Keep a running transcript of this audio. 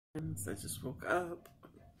I just woke up.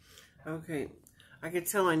 Okay, I could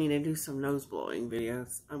tell I need to do some nose blowing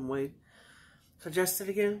videos. I'm way congested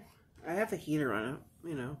again. I have the heater on it,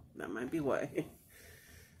 you know, that might be why.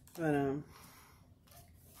 But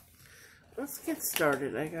let's get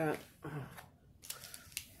started. I got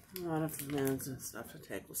a lot of meds and stuff to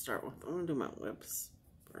take. We'll start with, I'm gonna do my lips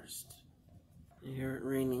first. You hear it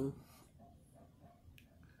raining.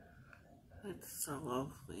 It's so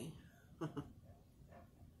lovely.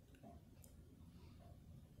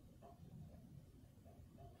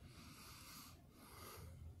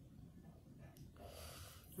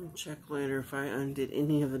 I'll check later if I undid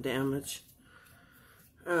any of the damage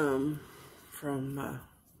from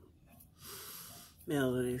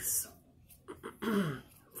Melody's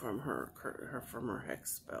from her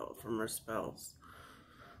hex spell, from her spells.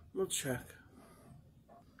 We'll check.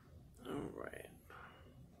 All right.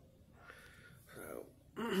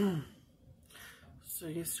 So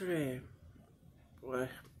yesterday, well,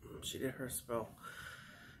 she did her spell.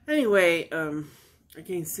 Anyway, I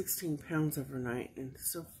gained 16 pounds overnight, and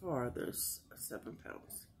so far there's 7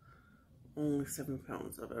 pounds. Only 7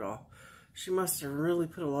 pounds of it all. She must have really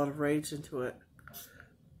put a lot of rage into it.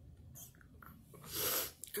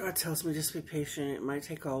 God tells me just be patient. It might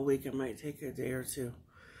take all week. It might take a day or two.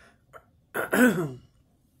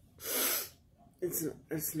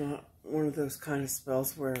 It's not one of those kind of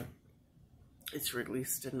spells where it's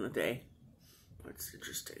released in a day. It's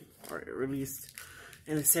interesting. Or it released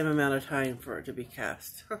in the same amount of time for it to be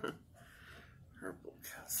cast. Herbal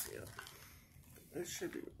cast, yeah. It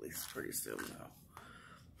should be released pretty soon, though.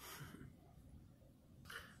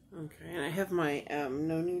 Okay, and I have my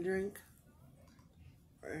noni drink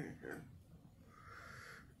right here.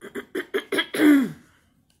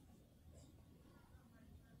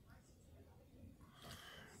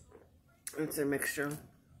 It's a mixture.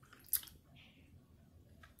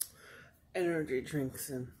 Energy drinks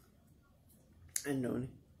and noni.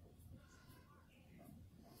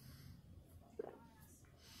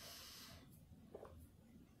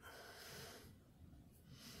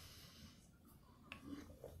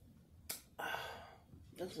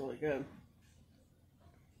 That's really good.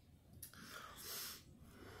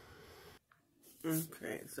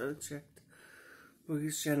 Okay, so checked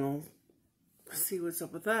Boogie's channel. See what's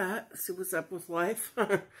up with that. See what's up with life.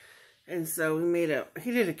 And so we made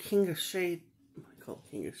he did a King of Shade. I call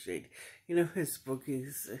it King of Shade. You know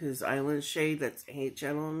his island shade that's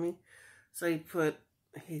channeling me. So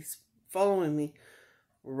he's following me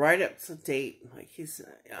right up to date. Like he's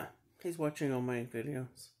watching all my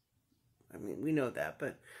videos. I mean, we know that,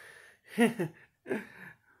 but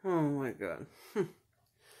oh my God.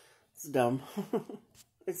 It's dumb.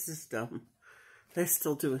 It's just dumb. They're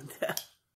still doing that.